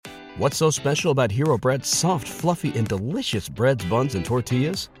What's so special about Hero Bread's soft, fluffy, and delicious breads, buns, and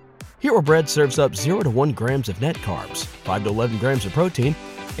tortillas? Hero Bread serves up 0 to 1 grams of net carbs, 5 to 11 grams of protein,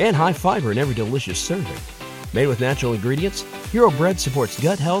 and high fiber in every delicious serving. Made with natural ingredients, Hero Bread supports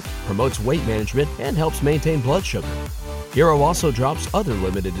gut health, promotes weight management, and helps maintain blood sugar. Hero also drops other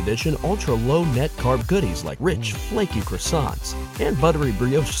limited edition ultra-low net carb goodies like rich, flaky croissants and buttery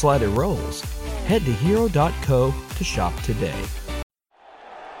brioche slider rolls. Head to hero.co to shop today.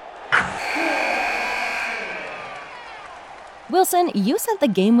 Wilson, you sent the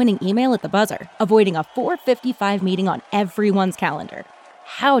game-winning email at the buzzer, avoiding a 4:55 meeting on everyone's calendar.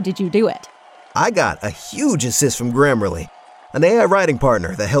 How did you do it? I got a huge assist from Grammarly, an AI writing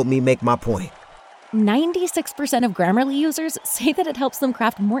partner that helped me make my point. 96% of Grammarly users say that it helps them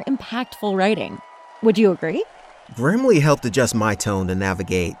craft more impactful writing. Would you agree? Grammarly helped adjust my tone to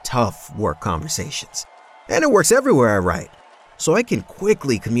navigate tough work conversations. And it works everywhere I write, so I can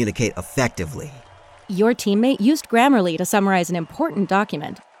quickly communicate effectively. Your teammate used Grammarly to summarize an important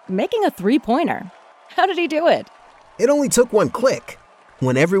document, making a 3-pointer. How did he do it? It only took one click.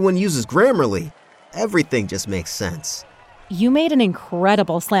 When everyone uses Grammarly, everything just makes sense. You made an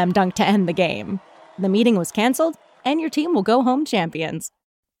incredible slam dunk to end the game. The meeting was canceled, and your team will go home champions.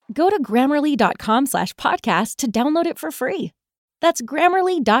 Go to Grammarly.com/podcast to download it for free. That's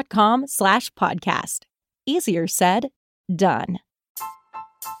Grammarly.com/podcast. Easier said, done.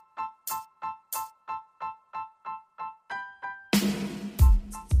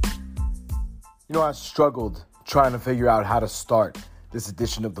 You know, I struggled trying to figure out how to start this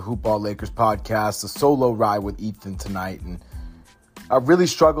edition of the Hoopball Lakers podcast, a solo ride with Ethan tonight. And I really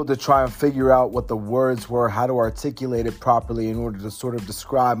struggled to try and figure out what the words were, how to articulate it properly in order to sort of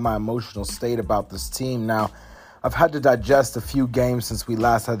describe my emotional state about this team. Now, I've had to digest a few games since we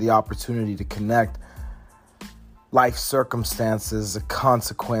last had the opportunity to connect. Life circumstances, a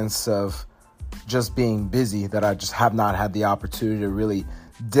consequence of just being busy, that I just have not had the opportunity to really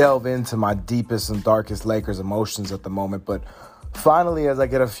delve into my deepest and darkest Lakers emotions at the moment. But finally, as I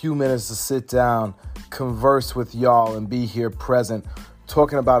get a few minutes to sit down, converse with y'all, and be here present,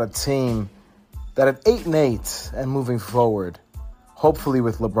 talking about a team that at 8-8 and moving forward, hopefully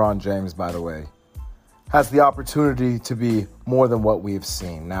with LeBron James, by the way, has the opportunity to be more than what we've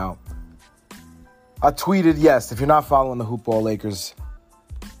seen. Now, I tweeted, yes, if you're not following the Hoopball Lakers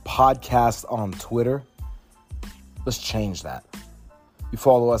podcast on Twitter, let's change that. You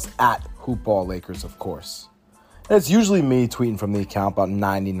follow us at Hoopball Lakers, of course. And it's usually me tweeting from the account about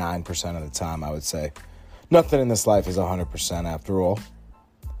 99% of the time, I would say. Nothing in this life is 100% after all.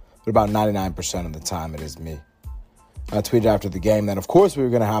 But about 99% of the time, it is me. I tweeted after the game that, of course, we were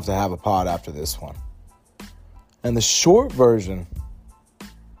going to have a pod after this one. And the short version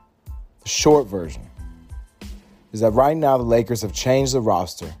is that right now the Lakers have changed the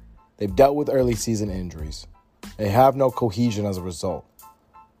roster. They've dealt with early season injuries. They have no cohesion as a result.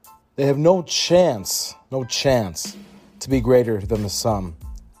 They have no chance to be greater than the sum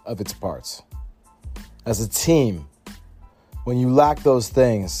of its parts. As a team, when you lack those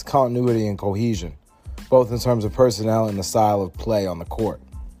things, continuity and cohesion, both in terms of personnel and the style of play on the court,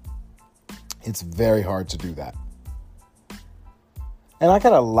 it's very hard to do that. And I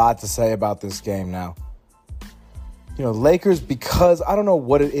got a lot to say about this game now. You know, Lakers, because I don't know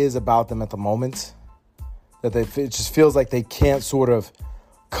what it is about them at the moment, that it just feels like they can't sort of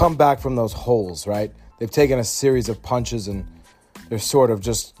come back from those holes, right? They've taken a series of punches and they're sort of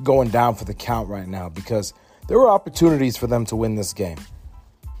just going down for the count right now, because there were opportunities for them to win this game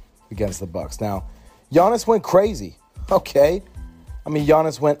against the Bucks. Now, Giannis went crazy, okay? I mean,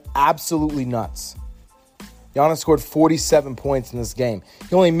 Giannis went absolutely nuts. Giannis scored 47 points in this game.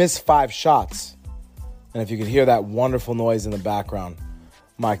 He only missed 5 shots. And if you could hear that wonderful noise in the background,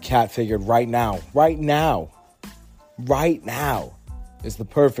 my cat figured right now is the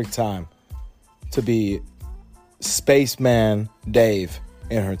perfect time to be Spaceman Dave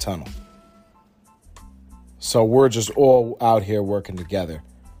in her tunnel. So we're just all out here working together,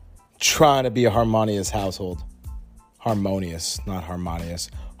 trying to be a harmonious household. Harmonious, not harmonious.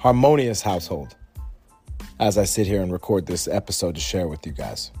 Harmonious household. As I sit here and record this episode to share with you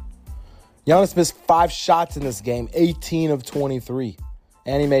guys. Giannis missed 5 shots in this game, 18 of 23.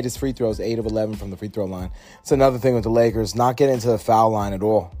 And he made his free throws, 8 of 11 from the free throw line. It's another thing with the Lakers, not getting into the foul line at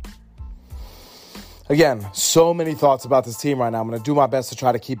all. Again, so many thoughts about this team right now. I'm going to do my best to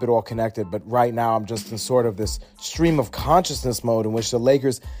try to keep it all connected. But right now, I'm just in sort of this stream of consciousness mode in which the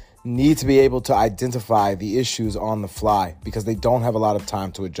Lakers need to be able to identify the issues on the fly, because they don't have a lot of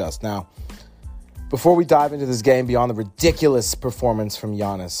time to adjust. Now, before we dive into this game beyond the ridiculous performance from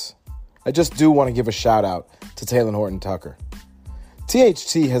Giannis, I just do want to give a shout out to Talen Horton-Tucker.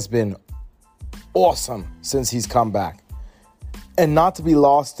 THT has been awesome since he's come back. And not to be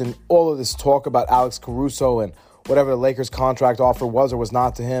lost in all of this talk about Alex Caruso and whatever the Lakers contract offer was or was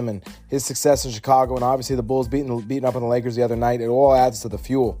not to him and his success in Chicago and obviously the Bulls beating up on the Lakers the other night, it all adds to the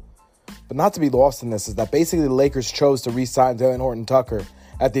fuel. But not to be lost in this is that basically the Lakers chose to re-sign Taylor Horton-Tucker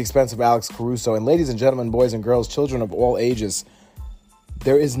at the expense of Alex Caruso. And ladies and gentlemen, boys and girls, children of all ages,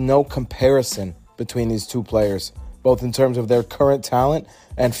 there is no comparison between these two players, both in terms of their current talent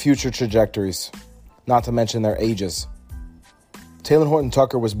and future trajectories, not to mention their ages. Taylor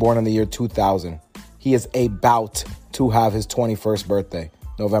Horton-Tucker was born in the year 2000. He is about to have his 21st birthday,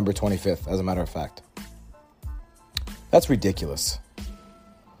 November 25th, as a matter of fact. That's ridiculous.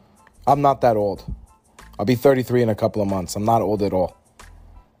 I'm not that old. I'll be 33 in a couple of months. I'm not old at all.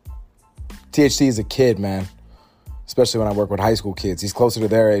 THT is a kid, man, especially when I work with high school kids. He's closer to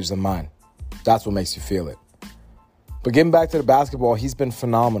their age than mine. That's what makes you feel it. But getting back to the basketball, he's been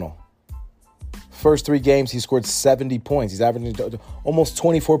phenomenal. First 3 games, he scored 70 points. He's averaging almost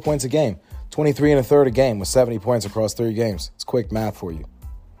 24 points a game. 23 and a third a game with 70 points across 3 games. It's quick math for you.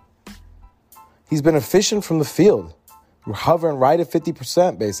 He's been efficient from the field. We're hovering right at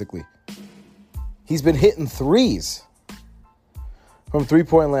 50%, basically. He's been hitting threes. From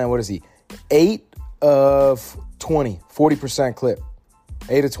three-point land, what is he? 8 of 20, 40% clip.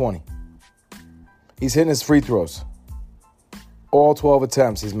 8 of 20. He's hitting his free throws. All 12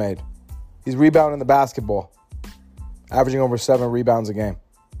 attempts he's made. He's rebounding the basketball, averaging over 7 rebounds a game.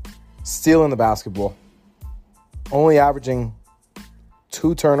 Stealing the basketball, only averaging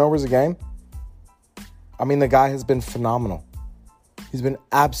 2 turnovers a game. I mean, the guy has been phenomenal. He's been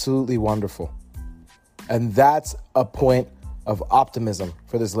absolutely wonderful. And that's a point of optimism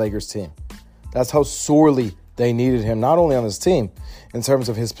for this Lakers team. That's how sorely they needed him, not only on this team, in terms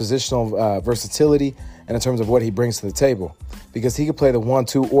of his positional versatility and in terms of what he brings to the table, because he could play the 1,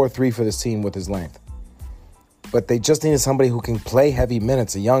 2, or 3 for this team with his length. But they just needed somebody who can play heavy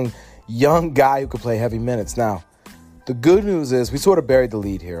minutes, a young guy who could play heavy minutes. Now, the good news is we sort of buried the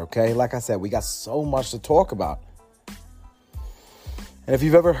lead here, okay? Like I said, we got so much to talk about. And if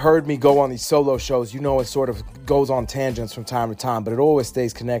you've ever heard me go on these solo shows, you know it sort of goes on tangents from time to time, but it always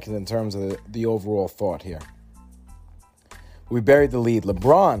stays connected in terms of the overall thought here. We buried the lead.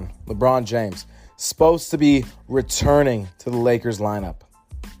 LeBron James, supposed to be returning to the Lakers lineup.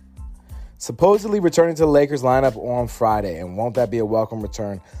 Supposedly returning to the Lakers lineup on Friday, and won't that be a welcome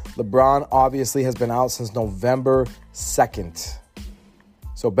return? LeBron obviously has been out since November 2nd.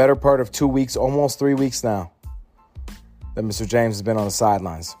 So better part of 2 weeks, almost 3 weeks now, that Mr. James has been on the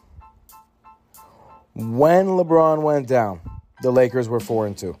sidelines. When LeBron went down, the Lakers were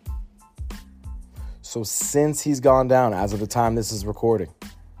 4-2. So since he's gone down, as of the time this is recording,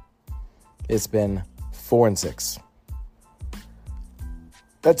 it's been 4-6.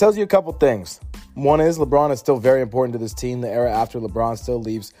 That tells you a couple things. One is LeBron is still very important to this team. The era after LeBron still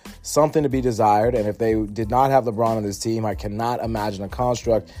leaves something to be desired. And if they did not have LeBron on this team, I cannot imagine a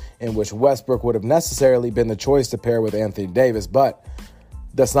construct in which Westbrook would have necessarily been the choice to pair with Anthony Davis. But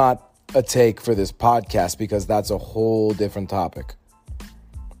that's not a take for this podcast because that's a whole different topic.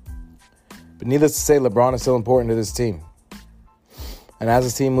 But needless to say, LeBron is still important to this team. And as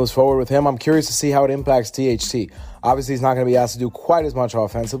this team moves forward with him, I'm curious to see how it impacts THT. Obviously, he's not going to be asked to do quite as much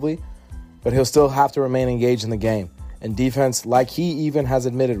offensively, but he'll still have to remain engaged in the game. And defense, like he even has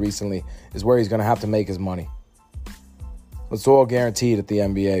admitted recently, is where he's going to have to make his money. It's all guaranteed at the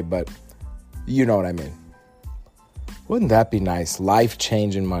NBA, but you know what I mean. Wouldn't that be nice?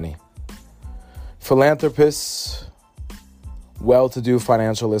 Life-changing money. Philanthropists, well-to-do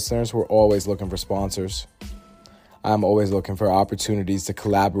financial listeners, we're always looking for sponsors. I'm always looking for opportunities to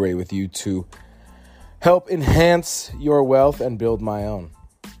collaborate with you to help enhance your wealth and build my own.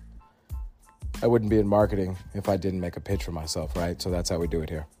 I wouldn't be in marketing if I didn't make a pitch for myself, right? So that's how we do it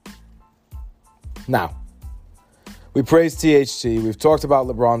here. Now, we praised THT. We've talked about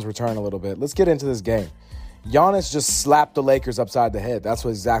LeBron's return a little bit. Let's get into this game. Giannis just slapped the Lakers upside the head. That's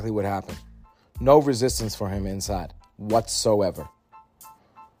exactly what happened. No resistance for him inside whatsoever.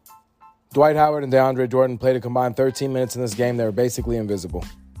 Dwight Howard and DeAndre Jordan played a combined 13 minutes in this game. They were basically invisible.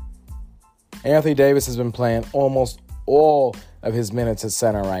 Anthony Davis has been playing almost all of his minutes at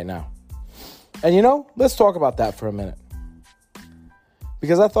center right now. And let's talk about that for a minute.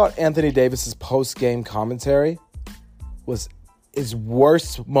 Because I thought Anthony Davis's post-game commentary was his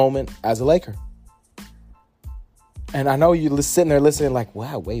worst moment as a Laker. And I know you're sitting there listening like,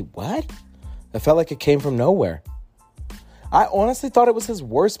 wow, wait, what? That felt like it came from nowhere. I honestly thought it was his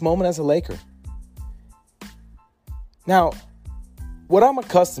worst moment as a Laker. Now, what I'm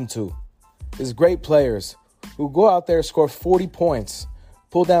accustomed to is great players who go out there, score 40 points,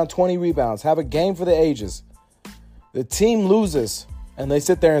 pull down 20 rebounds, have a game for the ages. The team loses, and they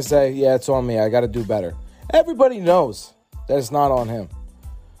sit there and say, yeah, it's on me. I got to do better. Everybody knows that it's not on him.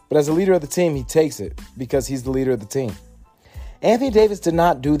 But as a leader of the team, he takes it because he's the leader of the team. Anthony Davis did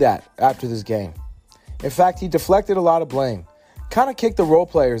not do that after this game. In fact, he deflected a lot of blame. Kind of kicked the role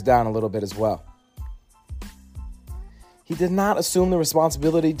players down a little bit as well. He did not assume the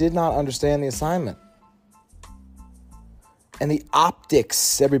responsibility, did not understand the assignment. And the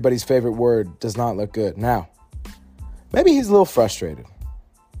optics, everybody's favorite word, does not look good. Now, maybe he's a little frustrated.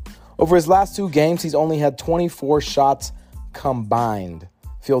 Over his last 2 games, he's only had 24 shots combined,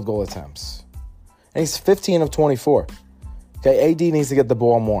 field goal attempts. And he's 15 of 24. Okay, AD needs to get the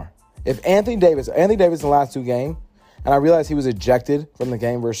ball more. If Anthony Davis in the last 2 games, and I realize he was ejected from the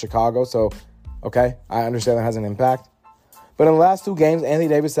game versus Chicago, so, okay, I understand that has an impact. But in the last 2 games, Anthony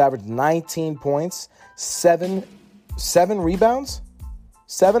Davis averaged 19 points, 7 rebounds,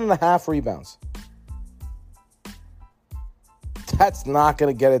 7.5 rebounds. That's not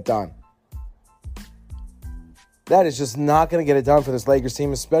going to get it done. That is just not going to get it done for this Lakers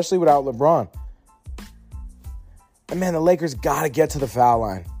team, especially without LeBron. And man, the Lakers got to get to the foul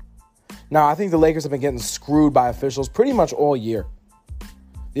line. Now, I think the Lakers have been getting screwed by officials pretty much all year.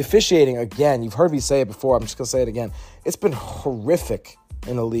 The officiating, again, you've heard me say it before. I'm just going to say it again. It's been horrific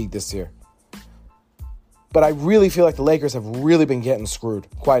in the league this year. But I really feel like the Lakers have really been getting screwed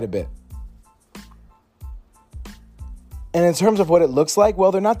quite a bit. And in terms of what it looks like,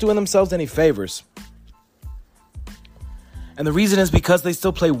 well, they're not doing themselves any favors. And the reason is because they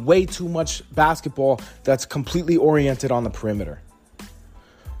still play way too much basketball that's completely oriented on the perimeter.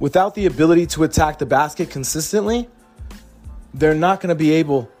 Without the ability to attack the basket consistently, they're not going to be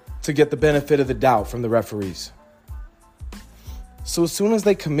able to get the benefit of the doubt from the referees. So as soon as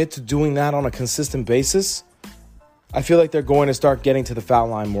they commit to doing that on a consistent basis, I feel like they're going to start getting to the foul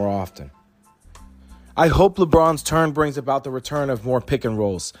line more often. I hope LeBron's turn brings about the return of more pick and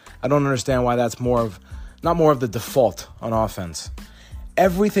rolls. I don't understand why that's not more of the default on offense.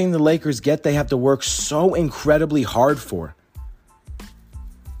 Everything the Lakers get, they have to work so incredibly hard for.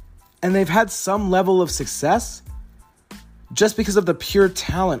 And they've had some level of success just because of the pure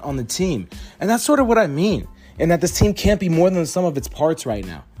talent on the team. And that's sort of what I mean, in that this team can't be more than the sum of its parts right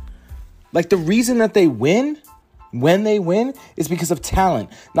now. Like, the reason that they win, when they win, is because of talent,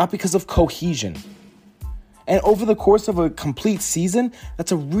 not because of cohesion. And over the course of a complete season,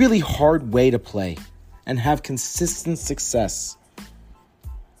 that's a really hard way to play and have consistent success.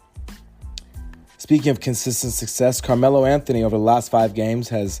 Speaking of consistent success, Carmelo Anthony over the last 5 games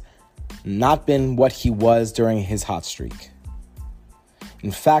has not been what he was during his hot streak.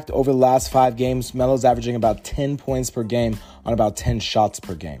 In fact, over the last 5 games, Melo's averaging about 10 points per game on about 10 shots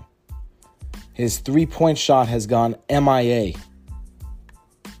per game. His 3-point shot has gone MIA.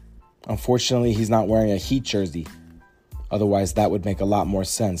 Unfortunately, he's not wearing a Heat jersey. Otherwise, that would make a lot more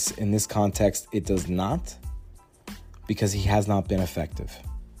sense. In this context, it does not, because he has not been effective.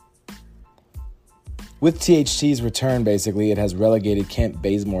 With THT's return, basically, it has relegated Kent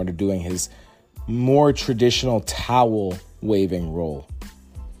Bazemore to doing his more traditional towel-waving role.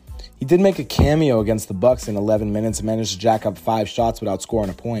 He did make a cameo against the Bucks in 11 minutes and managed to jack up 5 shots without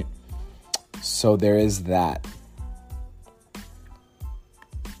scoring a point. So there is that.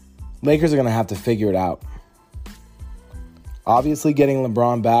 Lakers are going to have to figure it out. Obviously, getting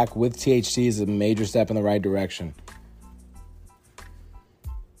LeBron back with THT is a major step in the right direction.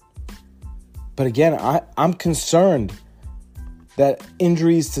 But again, I'm concerned that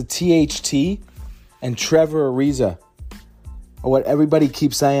injuries to THT and Trevor Ariza are what everybody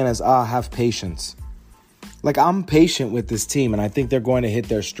keeps saying is, have patience. Like, I'm patient with this team, and I think they're going to hit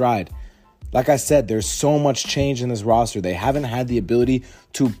their stride. Like I said, there's so much change in this roster. They haven't had the ability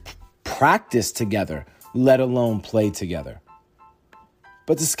to practice together, let alone play together.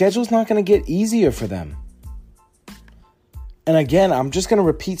 But the schedule's not going to get easier for them. And again, I'm just going to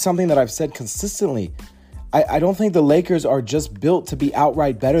repeat something that I've said consistently. I don't think the Lakers are just built to be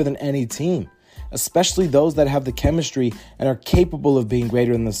outright better than any team, especially those that have the chemistry and are capable of being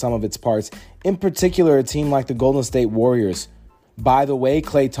greater than the sum of its parts. In particular, a team like the Golden State Warriors. By the way,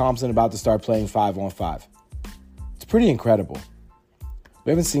 Klay Thompson about to start playing 5-on-5. It's pretty incredible.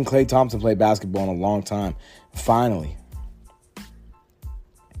 We haven't seen Klay Thompson play basketball in a long time. Finally.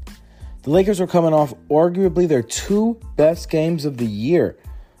 The Lakers are coming off arguably their 2 best games of the year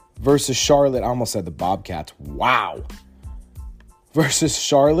versus Charlotte. I almost said the Bobcats. Wow. Versus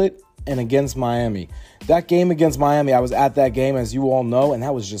Charlotte and against Miami. That game against Miami, I was at that game, as you all know, and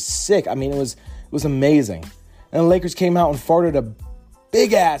that was just sick. I mean, it was amazing. And the Lakers came out and farted a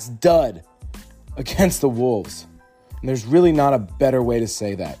big-ass dud against the Wolves. And there's really not a better way to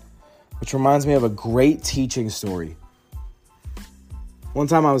say that, which reminds me of a great teaching story. One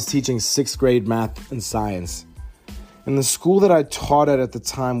time I was teaching 6th grade math and science. In the school that I taught at the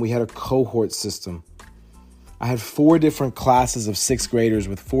time, we had a cohort system. I had 4 different classes of 6th graders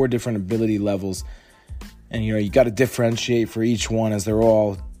with 4 different ability levels. And, you got to differentiate for each one as they're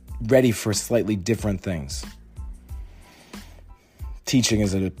all ready for slightly different things. Teaching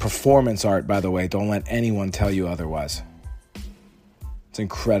is a performance art, by the way. Don't let anyone tell you otherwise. It's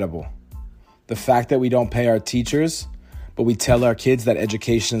incredible. The fact that we don't pay our teachers, but we tell our kids that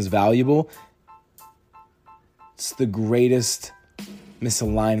education is valuable, it's the greatest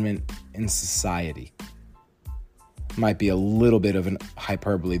misalignment in society. Might be a little bit of an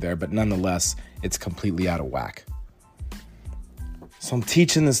hyperbole there, but nonetheless, it's completely out of whack. So I'm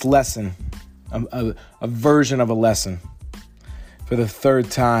teaching this lesson, a version of a lesson, for the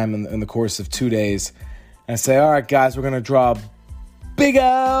 3rd time in the course of 2 days. And I say, all right, guys, we're going to draw a big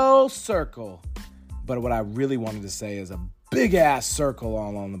old circle. But what I really wanted to say is a big-ass circle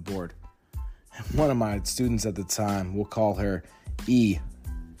all on the board. One of my students at the time, we'll call her E.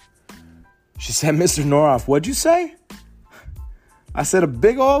 She said, Mr. Noroff, what'd you say? I said a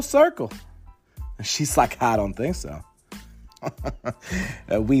big old circle. And she's like, I don't think so.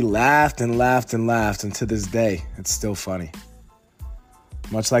 We laughed and laughed and laughed, and to this day, it's still funny.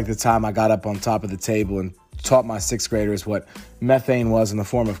 Much like the time I got up on top of the table and taught my 6th graders what methane was in the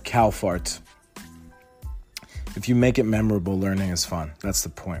form of cow farts. If you make it memorable, learning is fun. That's the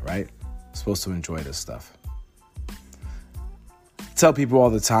point, right? You're supposed to enjoy this stuff. I tell people all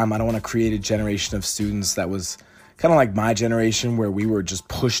the time, I don't want to create a generation of students that was kind of like my generation, where we were just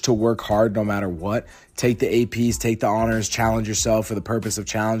pushed to work hard no matter what. Take the APs, take the honors, challenge yourself for the purpose of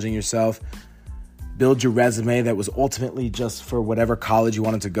challenging yourself. Build your resume that was ultimately just for whatever college you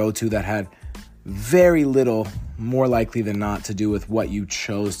wanted to go to that had very little, more likely than not, to do with what you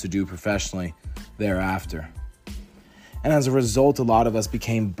chose to do professionally thereafter. And as a result, a lot of us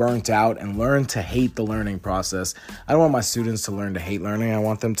became burnt out and learned to hate the learning process. I don't want my students to learn to hate learning. I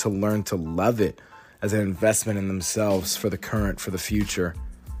want them to learn to love it as an investment in themselves for the current, for the future.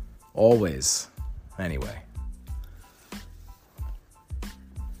 Always. Anyway.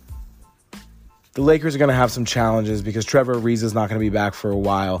 The Lakers are going to have some challenges because Trevor Ariza is not going to be back for a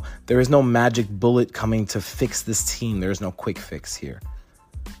while. There is no magic bullet coming to fix this team. There is no quick fix here.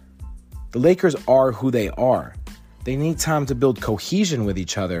 The Lakers are who they are. They need time to build cohesion with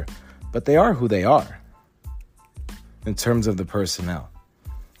each other, but they are who they are in terms of the personnel.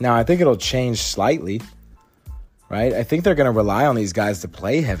 Now, I think it'll change slightly, right? I think they're going to rely on these guys to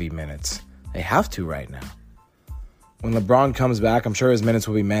play heavy minutes. They have to right now. When LeBron comes back, I'm sure his minutes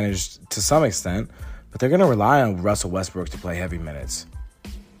will be managed to some extent, but they're going to rely on Russell Westbrook to play heavy minutes.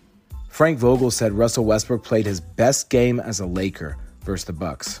 Frank Vogel said Russell Westbrook played his best game as a Laker versus the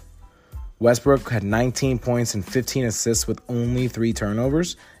Bucks. Westbrook had 19 points and 15 assists with only 3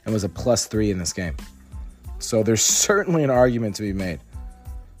 turnovers and was a +3 in this game. So there's certainly an argument to be made.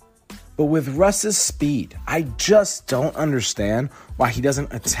 But with Russ's speed, I just don't understand why he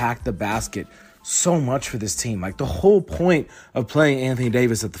doesn't attack the basket so much for this team. Like the whole point of playing Anthony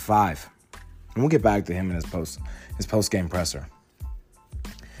Davis at the 5. And we'll get back to him in his post-game presser.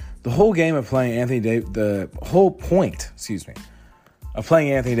 The whole point of playing Anthony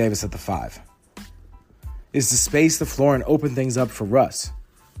Davis at the 5 is to space the floor and open things up for Russ.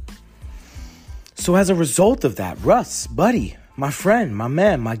 So as a result of that, Russ, buddy, my friend, my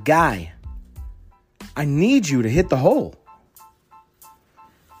man, my guy, I need you to hit the hole.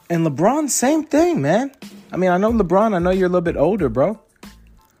 And LeBron, same thing, man. I mean, I know LeBron, I know you're a little bit older, bro.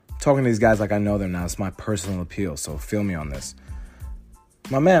 I'm talking to these guys like I know them now. It's my personal appeal, so feel me on this.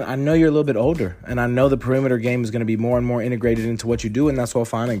 My man, I know you're a little bit older, and I know the perimeter game is going to be more and more integrated into what you do, and that's all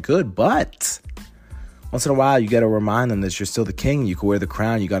fine and good. But once in a while, you got to remind them that you're still the king. You can wear the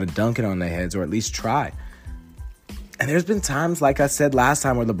crown. You got to dunk it on their heads, or at least try. And there's been times, like I said last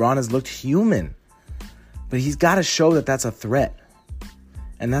time, where LeBron has looked human. But he's got to show that that's a threat.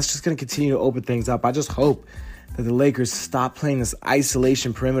 And that's just going to continue to open things up. I just hope that the Lakers stop playing this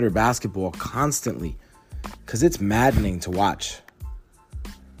isolation perimeter basketball constantly, because it's maddening to watch.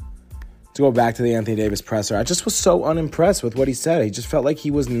 To go back to the Anthony Davis presser, I just was so unimpressed with what he said. He just felt like he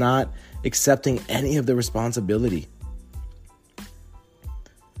was not accepting any of the responsibility.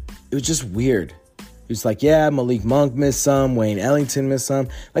 It was just weird. He was like, yeah, Malik Monk missed some, Wayne Ellington missed some.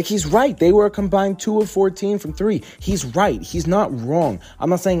 Like, he's right. They were a combined 2 of 14 from 3. He's right. He's not wrong. I'm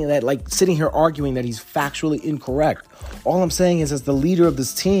not saying that, like, sitting here arguing that he's factually incorrect. All I'm saying is, as the leader of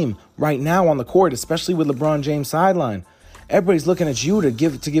this team right now on the court, especially with LeBron James sideline, everybody's looking at you to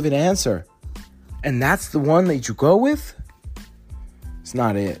give an answer. And that's the one that you go with? It's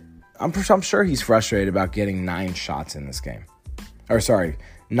not it. I'm sure he's frustrated about getting 9 shots in this game.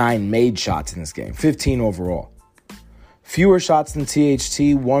 9 made shots in this game. 15 overall. Fewer shots than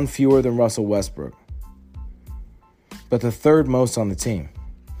THT, 1 fewer than Russell Westbrook. But the third most on the team.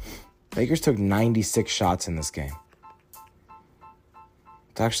 Lakers took 96 shots in this game.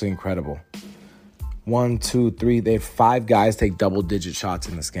 It's actually incredible. 1, 2, 3. They have 5 guys take double-digit shots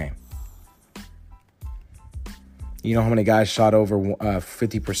in this game. You know how many guys shot over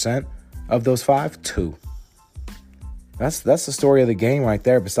 50% of those 5? 2. That's the story of the game right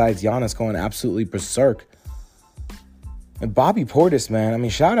there, besides Giannis going absolutely berserk. And Bobby Portis, man. I mean,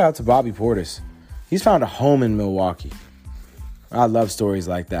 shout out to Bobby Portis. He's found a home in Milwaukee. I love stories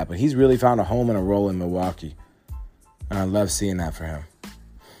like that, but he's really found a home and a role in Milwaukee. And I love seeing that for him.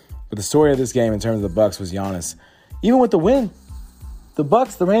 But the story of this game in terms of the Bucks was Giannis. Even with the win, the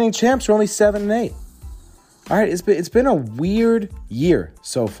Bucks, the reigning champs, are only 7-8. All right, it's been a weird year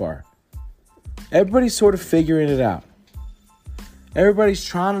so far. Everybody's sort of figuring it out. Everybody's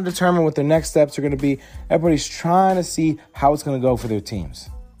trying to determine what their next steps are going to be. Everybody's trying to see how it's going to go for their teams.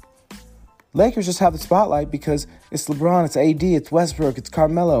 Lakers just have the spotlight because it's LeBron, it's AD, it's Westbrook, it's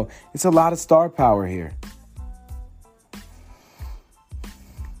Carmelo. It's a lot of star power here.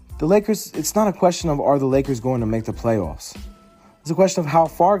 The Lakers, it's not a question of are the Lakers going to make the playoffs. It's a question of how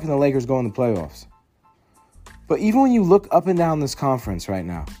far can the Lakers go in the playoffs. But even when you look up and down this conference right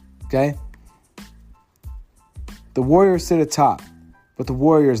now, okay? The Warriors sit atop. But the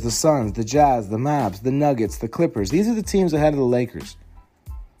Warriors, the Suns, the Jazz, the Mavs, the Nuggets, the Clippers, these are the teams ahead of the Lakers.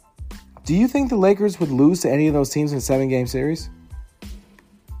 Do you think the Lakers would lose to any of those teams in a 7-game series?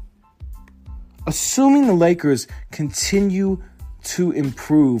 Assuming the Lakers continue to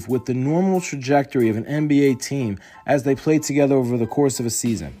improve with the normal trajectory of an NBA team as they play together over the course of a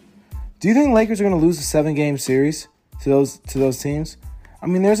season, do you think the Lakers are going to lose a 7-game series to those teams? I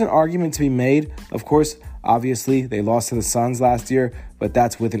mean, there's an argument to be made. Of course, obviously, they lost to the Suns last year, but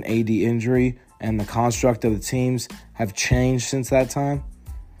that's with an AD injury, and the construct of the teams have changed since that time.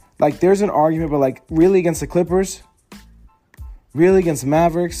 Like, there's an argument, but, like, really against the Clippers, really against the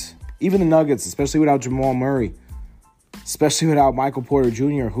Mavericks, even the Nuggets, especially without Jamal Murray, especially without Michael Porter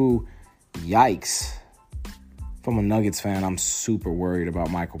Jr., who, yikes. From a Nuggets fan, I'm super worried about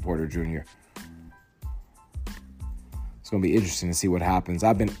Michael Porter Jr. It's going to be interesting to see what happens.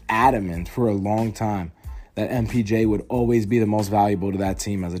 I've been adamant for a long time that MPJ would always be the most valuable to that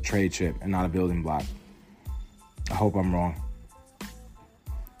team as a trade chip and not a building block. I hope I'm wrong.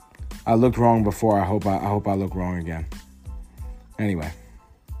 I looked wrong before. I hope I look wrong again. Anyway,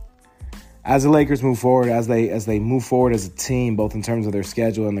 as the Lakers move forward, as they move forward as a team, both in terms of their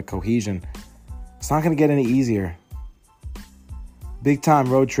schedule and the cohesion, it's not going to get any easier. Big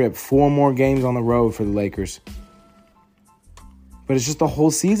time road trip, 4 more games on the road for the Lakers. But it's just the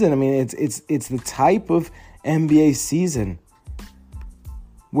whole season. I mean, it's the type of NBA season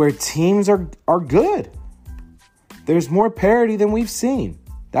where teams are good. There's more parity than we've seen.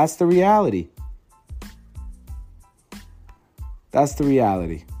 That's the reality. That's the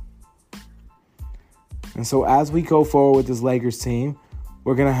reality. And so as we go forward with this Lakers team,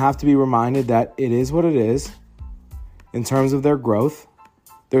 we're going to have to be reminded that it is what it is in terms of their growth.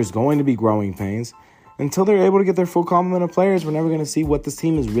 There's going to be growing pains. Until they're able to get their full complement of players, we're never going to see what this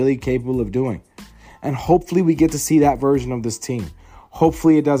team is really capable of doing. And hopefully we get to see that version of this team.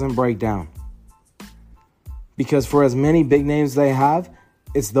 Hopefully it doesn't break down. Because for as many big names they have,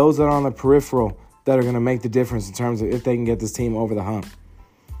 it's those that are on the peripheral that are going to make the difference in terms of if they can get this team over the hump.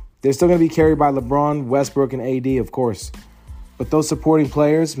 They're still going to be carried by LeBron, Westbrook, and AD, of course. But those supporting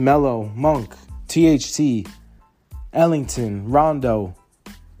players, Melo, Monk, THT, Ellington, Rondo,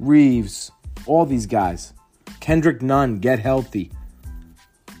 Reeves, all these guys. Kendrick Nunn, get healthy.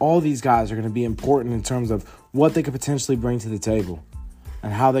 All these guys are going to be important in terms of what they could potentially bring to the table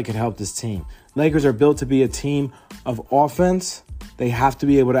and how they could help this team. Lakers are built to be a team of offense. They have to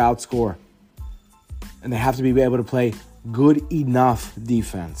be able to outscore. And they have to be able to play good enough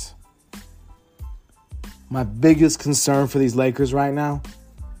defense. My biggest concern for these Lakers right now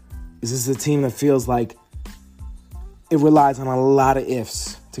is this is a team that feels like it relies on a lot of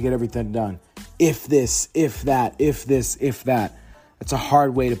ifs to get everything done. If this, if that, if this, if that. It's a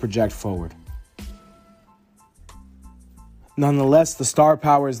hard way to project forward. Nonetheless, the star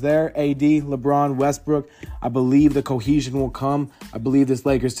power is there. AD, LeBron, Westbrook. I believe the cohesion will come. I believe this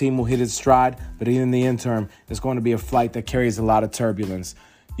Lakers team will hit its stride. But in the interim, it's going to be a flight that carries a lot of turbulence.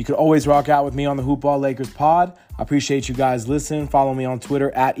 You can always rock out with me on the Hoopball Lakers pod. I appreciate you guys listening. Follow me on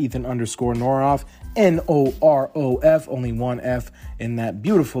Twitter at Ethan_Noroff, Norof, only one F in that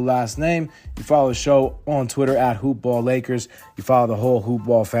beautiful last name. You follow the show on Twitter at Hoopball Lakers. You follow the whole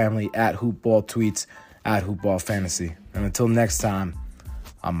Hoopball family at Hoopball Tweets, at Hoopball Fantasy. And until next time,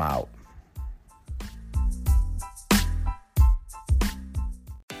 I'm out.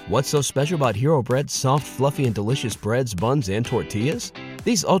 What's so special about Hero Bread's soft, fluffy, and delicious breads, buns, and tortillas?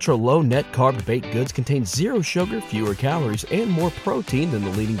 These ultra-low net-carb baked goods contain zero sugar, fewer calories, and more protein than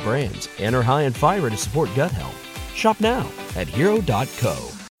the leading brands, and are high in fiber to support gut health. Shop now at Hero.co.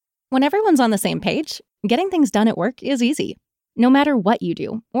 When everyone's on the same page, getting things done at work is easy. No matter what you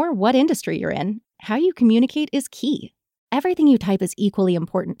do or what industry you're in, how you communicate is key. Everything you type is equally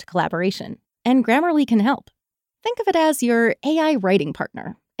important to collaboration, and Grammarly can help. Think of it as your AI writing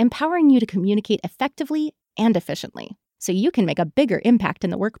partner, empowering you to communicate effectively and efficiently, so you can make a bigger impact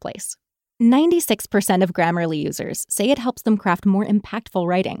in the workplace. 96% of Grammarly users say it helps them craft more impactful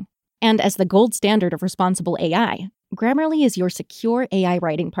writing. And as the gold standard of responsible AI, Grammarly is your secure AI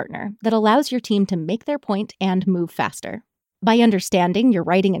writing partner that allows your team to make their point and move faster. By understanding your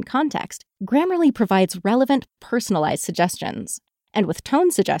writing and context, Grammarly provides relevant, personalized suggestions. And with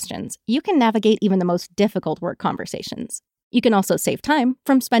tone suggestions, you can navigate even the most difficult work conversations. You can also save time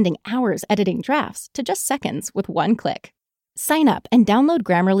from spending hours editing drafts to just seconds with one click. Sign up and download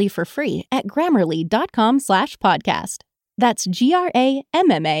Grammarly for free at Grammarly.com/podcast. That's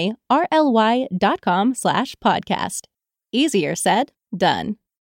GRAMMARLY.com/podcast. Easier said, done.